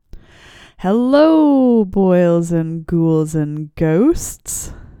Hello, boils and ghouls and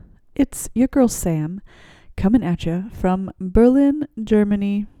ghosts. It's your girl Sam coming at you from Berlin,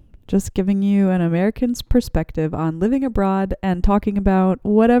 Germany, just giving you an American's perspective on living abroad and talking about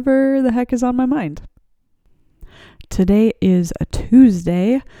whatever the heck is on my mind. Today is a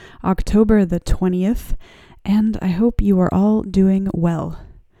Tuesday, October the 20th, and I hope you are all doing well.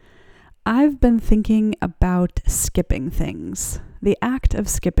 I've been thinking about skipping things, the act of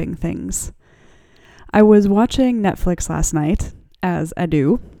skipping things. I was watching Netflix last night, as I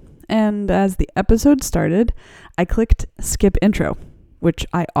do, and as the episode started, I clicked skip intro, which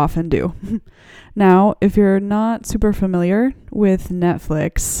I often do. Now, if you're not super familiar with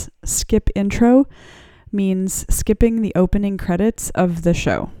Netflix, skip intro means skipping the opening credits of the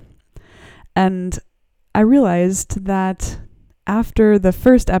show. And I realized that after the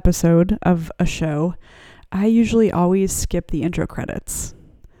first episode of a show, I usually always skip the intro credits.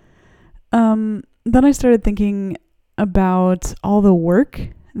 Then I started thinking about all the work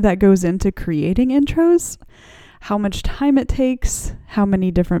that goes into creating intros, how much time it takes, how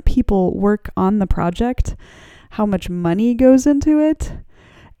many different people work on the project, how much money goes into it,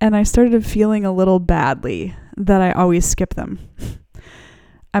 and I started feeling a little badly that I always skip them.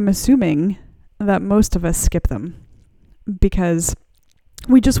 I'm assuming that most of us skip them because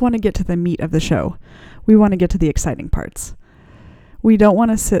we just want to get to the meat of the show. We want to get to the exciting parts. We don't want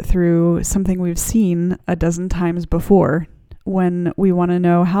to sit through something we've seen a dozen times before when we want to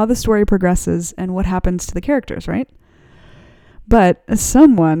know how the story progresses and what happens to the characters, right? But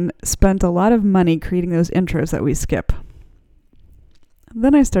someone spent a lot of money creating those intros that we skip.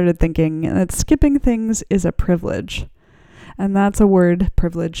 Then I started thinking that skipping things is a privilege. And that's a word,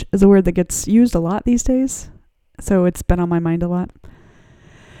 privilege, is a word that gets used a lot these days. So it's been on my mind a lot.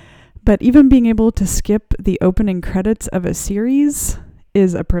 But even being able to skip the opening credits of a series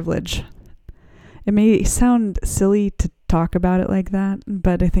is a privilege. It may sound silly to talk about it like that,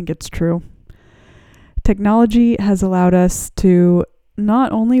 but I think it's true. Technology has allowed us to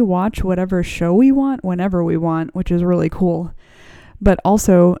not only watch whatever show we want whenever we want, which is really cool, but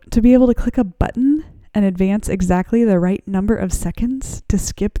also to be able to click a button and advance exactly the right number of seconds to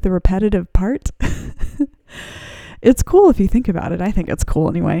skip the repetitive part. It's cool if you think about it. I think it's cool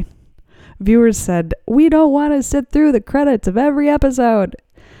anyway. Viewers said, "We don't want to sit through the credits of every episode."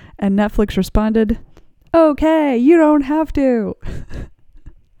 And Netflix responded, "Okay, you don't have to."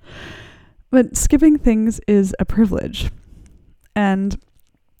 But skipping things is a privilege. And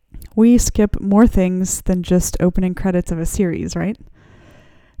we skip more things than just opening credits of a series, right?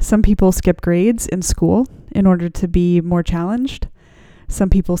 Some people skip grades in school in order to be more challenged. Some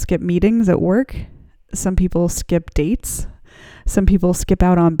people skip meetings at work. Some people skip dates. Some people skip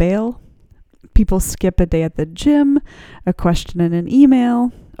out on bail. People skip a day at the gym, a question in an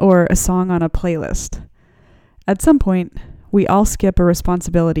email, or a song on a playlist. At some point, we all skip a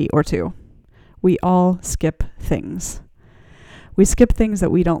responsibility or two. We all skip things. We skip things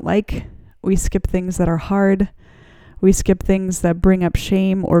that we don't like. We skip things that are hard. We skip things that bring up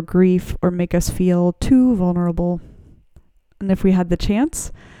shame or grief or make us feel too vulnerable. And if we had the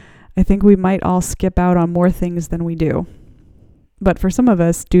chance, I think we might all skip out on more things than we do. But for some of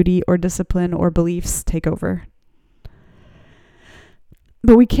us, duty or discipline or beliefs take over.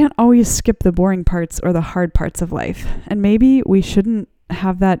 But we can't always skip the boring parts or the hard parts of life. And maybe we shouldn't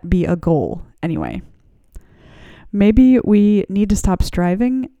have that be a goal anyway. Maybe we need to stop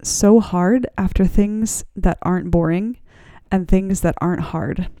striving so hard after things that aren't boring and things that aren't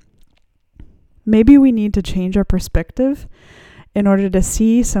hard. Maybe we need to change our perspective in order to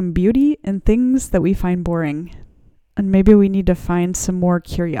see some beauty in things that we find boring. And maybe we need to find some more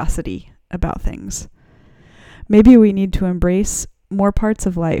curiosity about things. Maybe we need to embrace more parts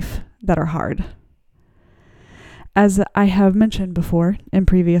of life that are hard. As I have mentioned before in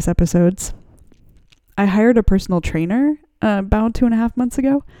previous episodes, I hired a personal trainer about 2.5 months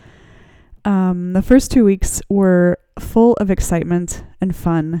ago. The first 2 weeks were full of excitement and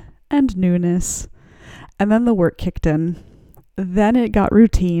fun and newness. And then the work kicked in. Then it got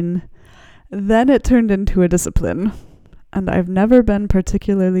routine. Then it turned into a discipline. And I've never been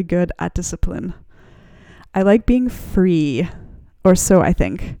particularly good at discipline. I like being free, or so I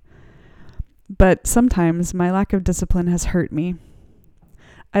think. But sometimes my lack of discipline has hurt me.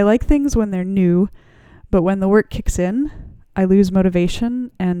 I like things when they're new, but when the work kicks in, I lose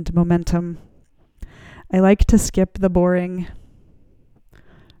motivation and momentum. I like to skip the boring.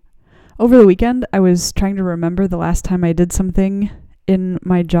 Over the weekend, I was trying to remember the last time I did something in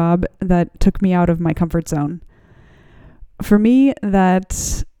my job that took me out of my comfort zone. For me,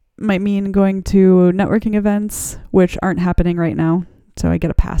 that might mean going to networking events, which aren't happening right now. so I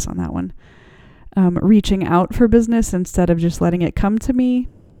get a pass on that one. Reaching out for business instead of just letting it come to me.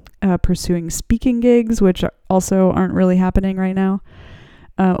 Pursuing speaking gigs, which also aren't really happening right now.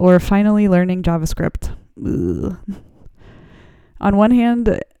 Or finally learning JavaScript. Ugh. On one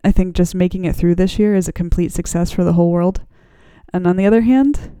hand, I think just making it through this year is a complete success for the whole world. And on the other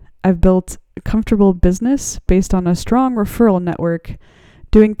hand, I've built a comfortable business based on a strong referral network,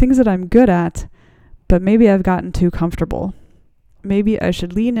 doing things that I'm good at, but maybe I've gotten too comfortable. Maybe I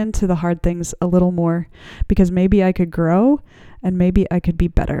should lean into the hard things a little more, because maybe I could grow and maybe I could be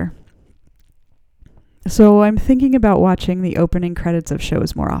better. So I'm thinking about watching the opening credits of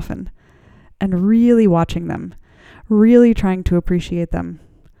shows more often and really watching them, really trying to appreciate them.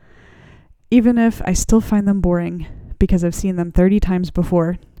 Even if I still find them boring because I've seen them 30 times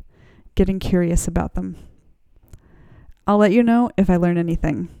before, getting curious about them. I'll let you know if I learn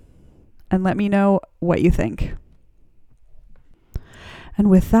anything, and let me know what you think. And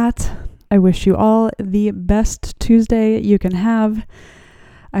with that, I wish you all the best Tuesday you can have.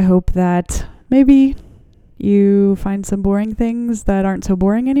 I hope that maybe you find some boring things that aren't so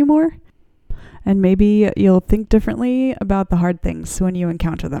boring anymore. And maybe you'll think differently about the hard things when you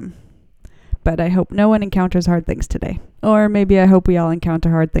encounter them. But I hope no one encounters hard things today. Or maybe I hope we all encounter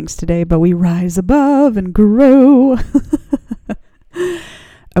hard things today, but we rise above and grow.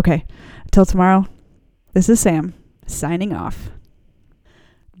 Okay, till tomorrow, this is Sam, signing off.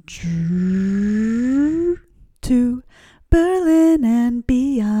 2